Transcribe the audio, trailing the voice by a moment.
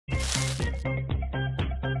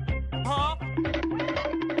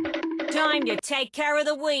Time to take care of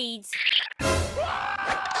the weeds.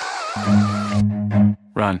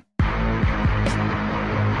 Run.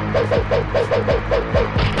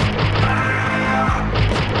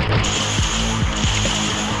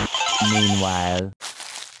 Meanwhile...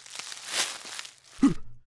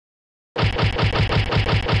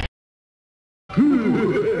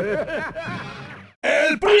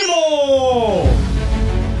 ¡El primo!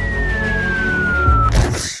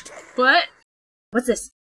 What? What's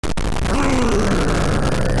this?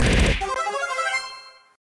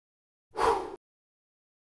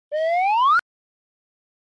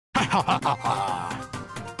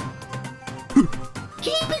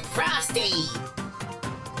 Keep it frosty!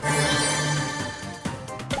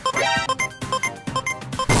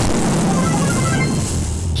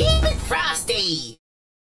 Keep it frosty!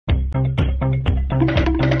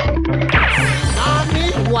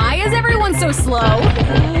 Why is everyone so slow? I'm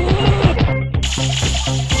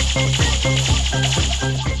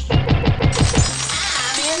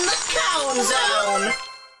in the cone zone!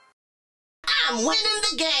 I'm winning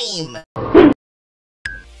the game!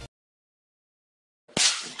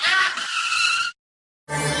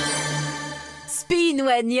 Spin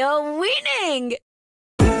when you're winning!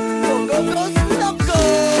 Go, go, go, go, go!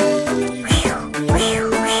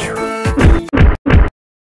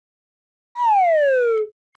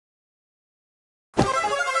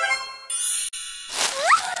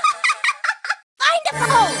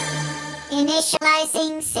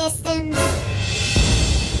 Initializing systems.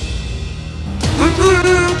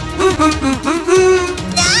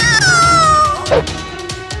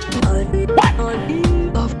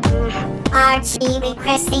 Archie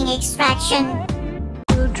requesting extraction.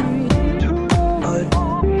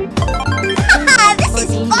 This is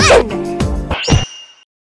fun!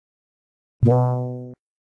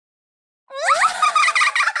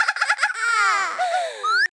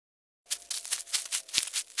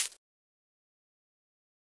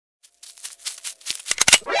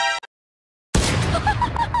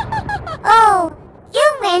 Oh, you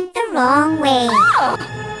went the wrong way.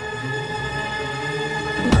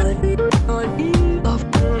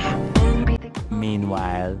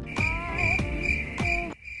 Meanwhile...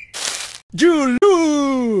 You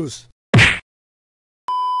lose!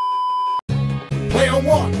 Player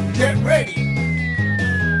one, get ready!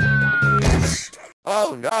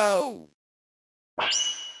 Oh no!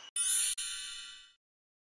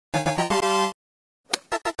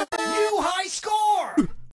 New high score!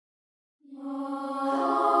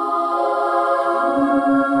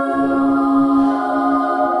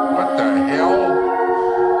 What the hell?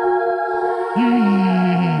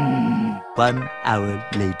 1 hour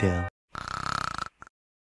later...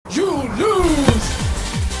 You lose!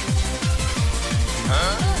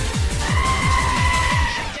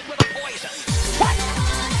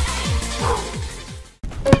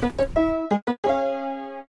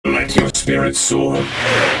 Let your spirit soar.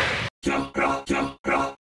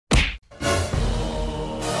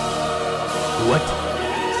 What?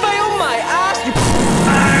 Fail my ass, you...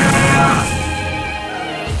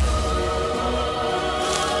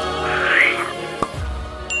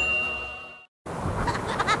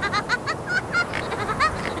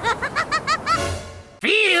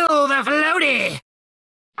 Feel the floaty!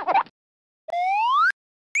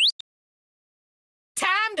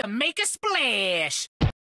 Time to make a splash!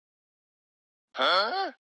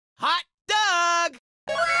 Huh? Hot dog!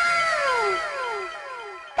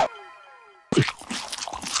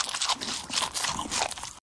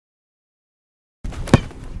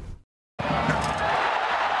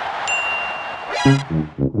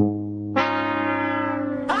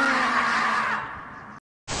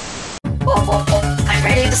 I'm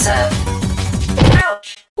ready to serve.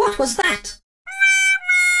 Ouch! What was that?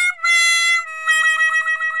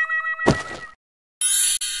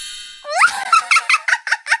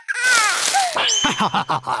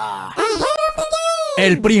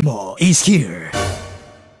 El primo is here.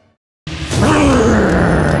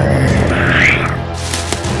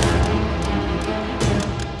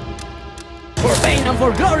 For pain and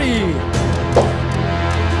for glory!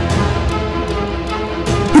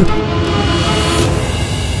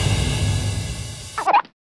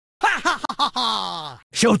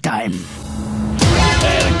 Showtime!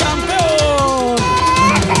 El campeón!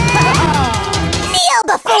 Kneel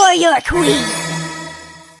before your queen!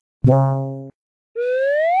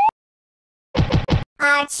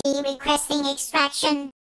 Archie requesting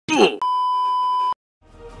extraction.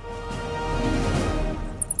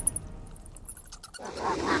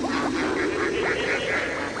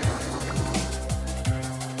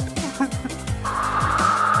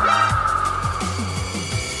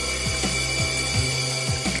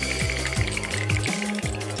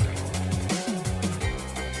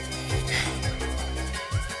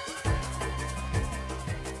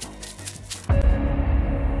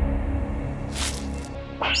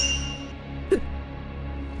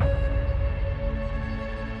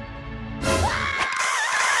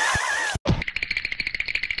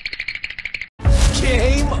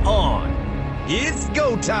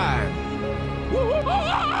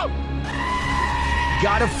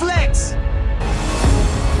 Gotta flex!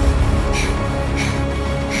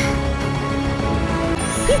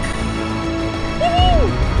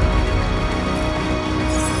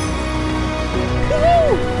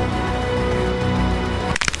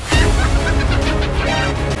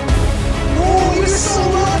 Oh, you're so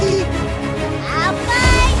lucky! I'll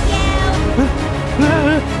find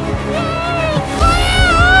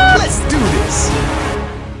Let's do this!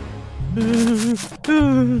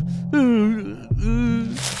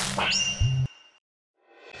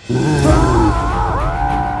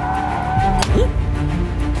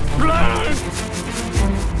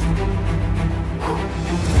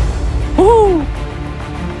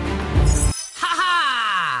 Ha ha!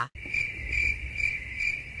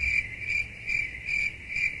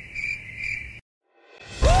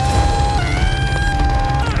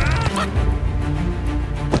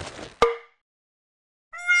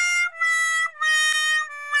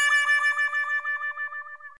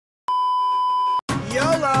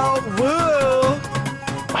 YOLO! Woo!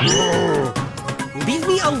 Leave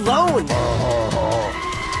me alone!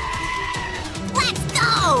 Let's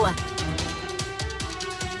go!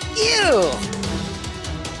 Ew!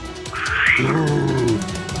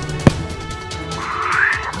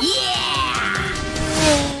 Yeah!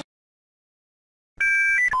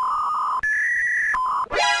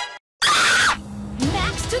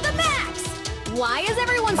 Max to the max! Why is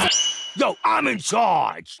everyone so... Yo, I'm in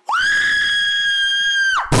charge!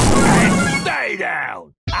 And stay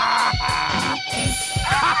down!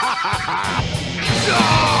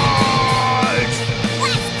 Charge!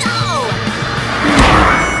 Let's go!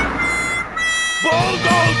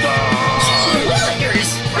 Bulldozer! Lookers!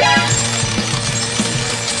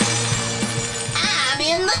 I'm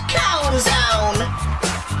in the cone zone!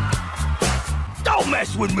 Don't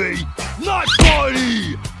mess with me! Not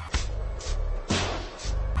funny!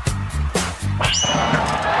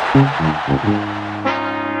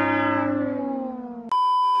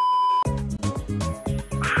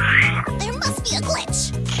 There must be a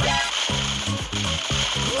glitch.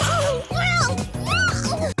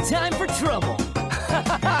 Time for trouble!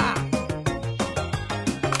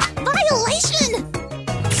 Violation!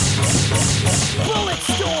 Bullet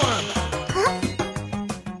storm!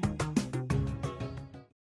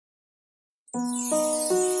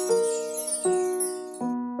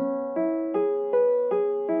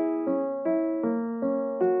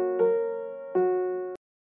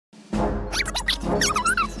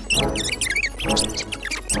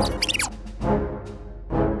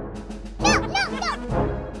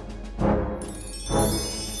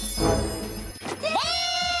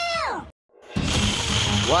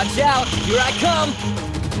 Watch out! Here I come!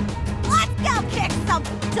 Let's go kick some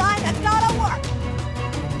Dinosaur work!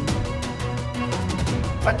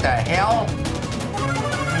 What the hell?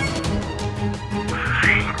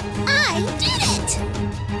 I did it!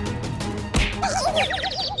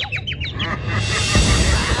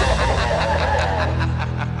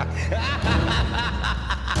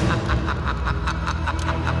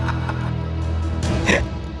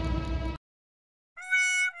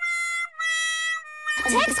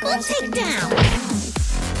 Textbook takedown!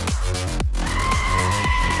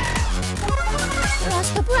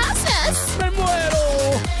 Trust the process! ¡Me muero!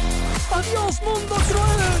 ¡Adiós, mundo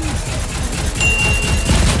cruel!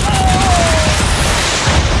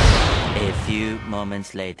 A few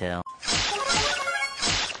moments later.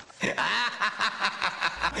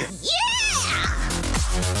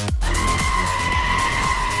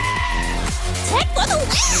 Tech for the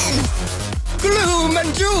win! Gloom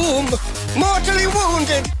and doom! Mortally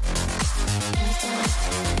wounded!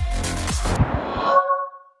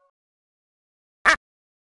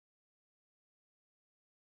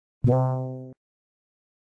 Oh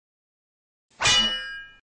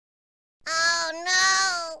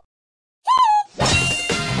no!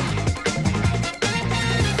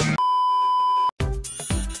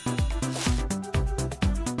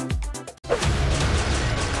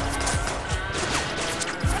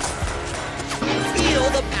 Feel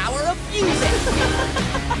the power of music!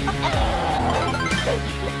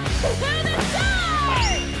 To the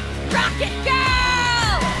side! Rocket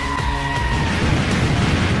girl!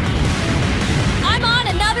 I'm on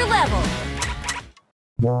another level!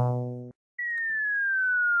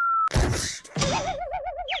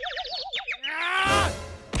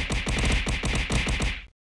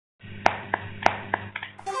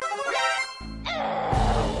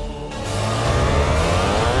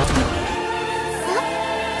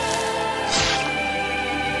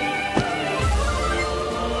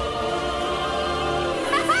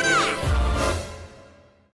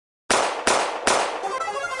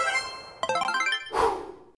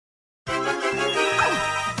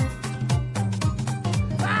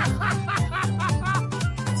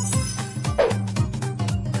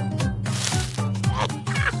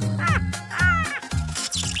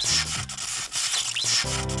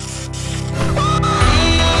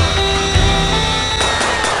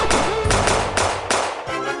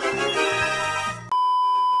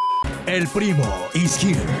 El Primo is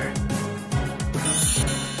here.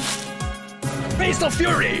 Face the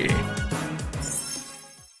fury!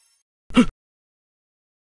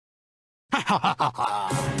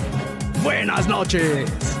 Buenas noches.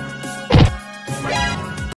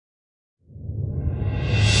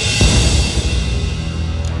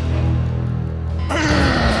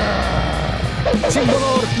 Sin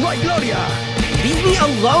dolor no hay gloria. Leave me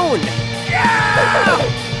alone!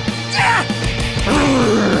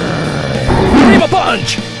 Primo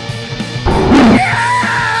punch.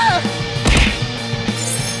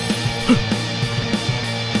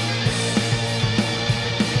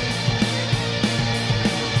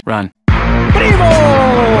 Run.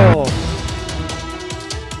 Primo.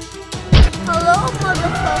 Hello,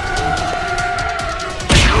 motherfucker.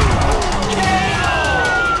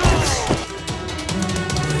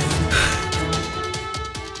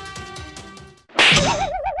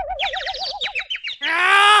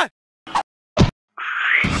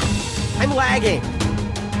 I'm lagging!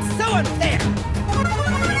 So unfair!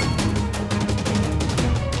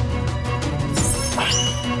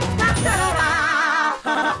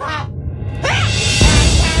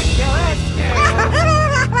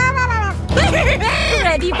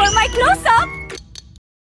 Ready for my close-up?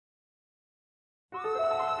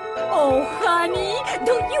 Oh, honey,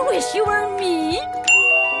 don't you wish you were me?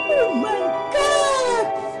 Oh my god!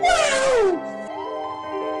 Wow!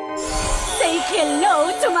 Say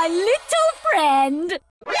hello to my little friend.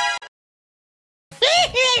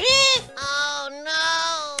 Oh no!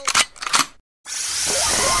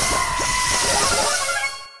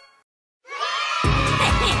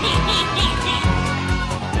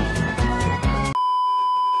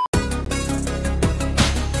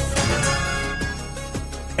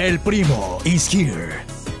 El Primo is here.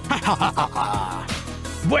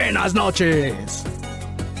 Buenas noches.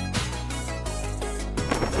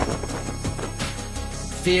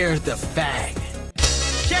 Fear the fag.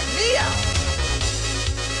 Check me out!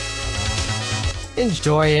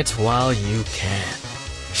 Enjoy it while you can.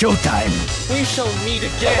 Showtime. We shall meet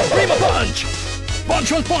again! Primo punch.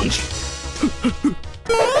 Punch on punch.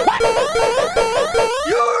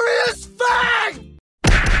 Furious fag!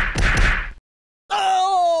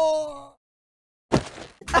 Oh!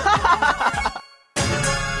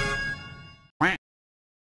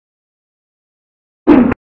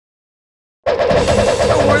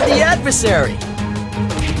 A worthy adversary!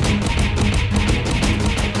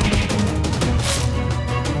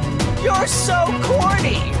 You're so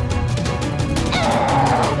corny!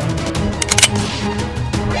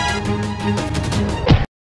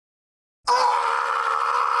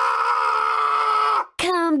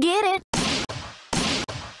 Come get it.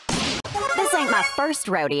 This ain't my first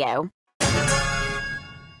rodeo.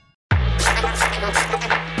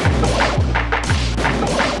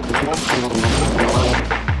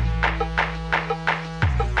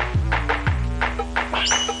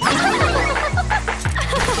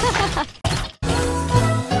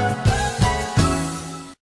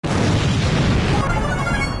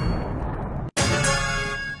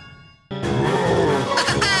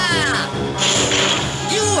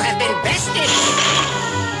 You have been bested!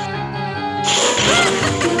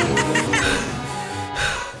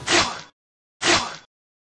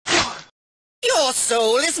 Your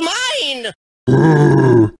soul is mine!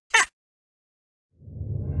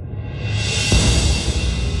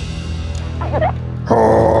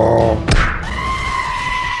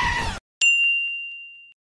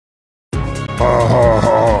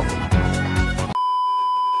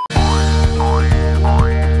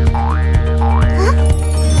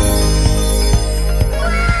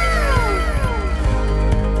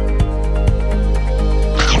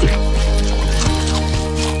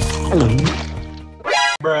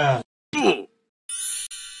 Bruh.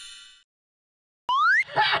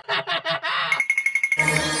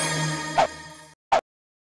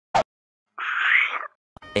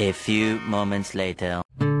 A few moments later.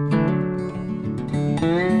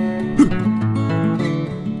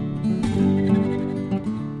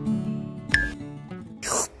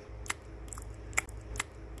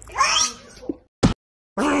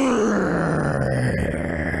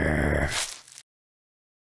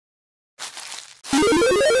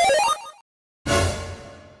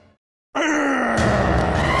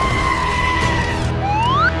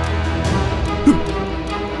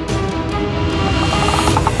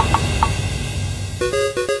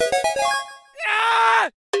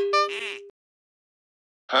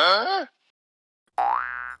 Huh?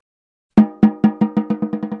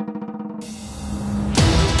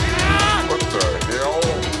 What the hell?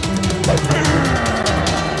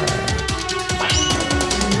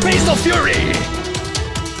 Face of Fury!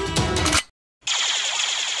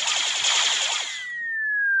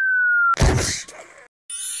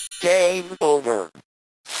 Game over.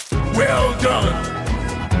 Well done.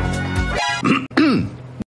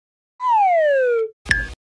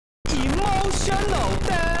 Emotional.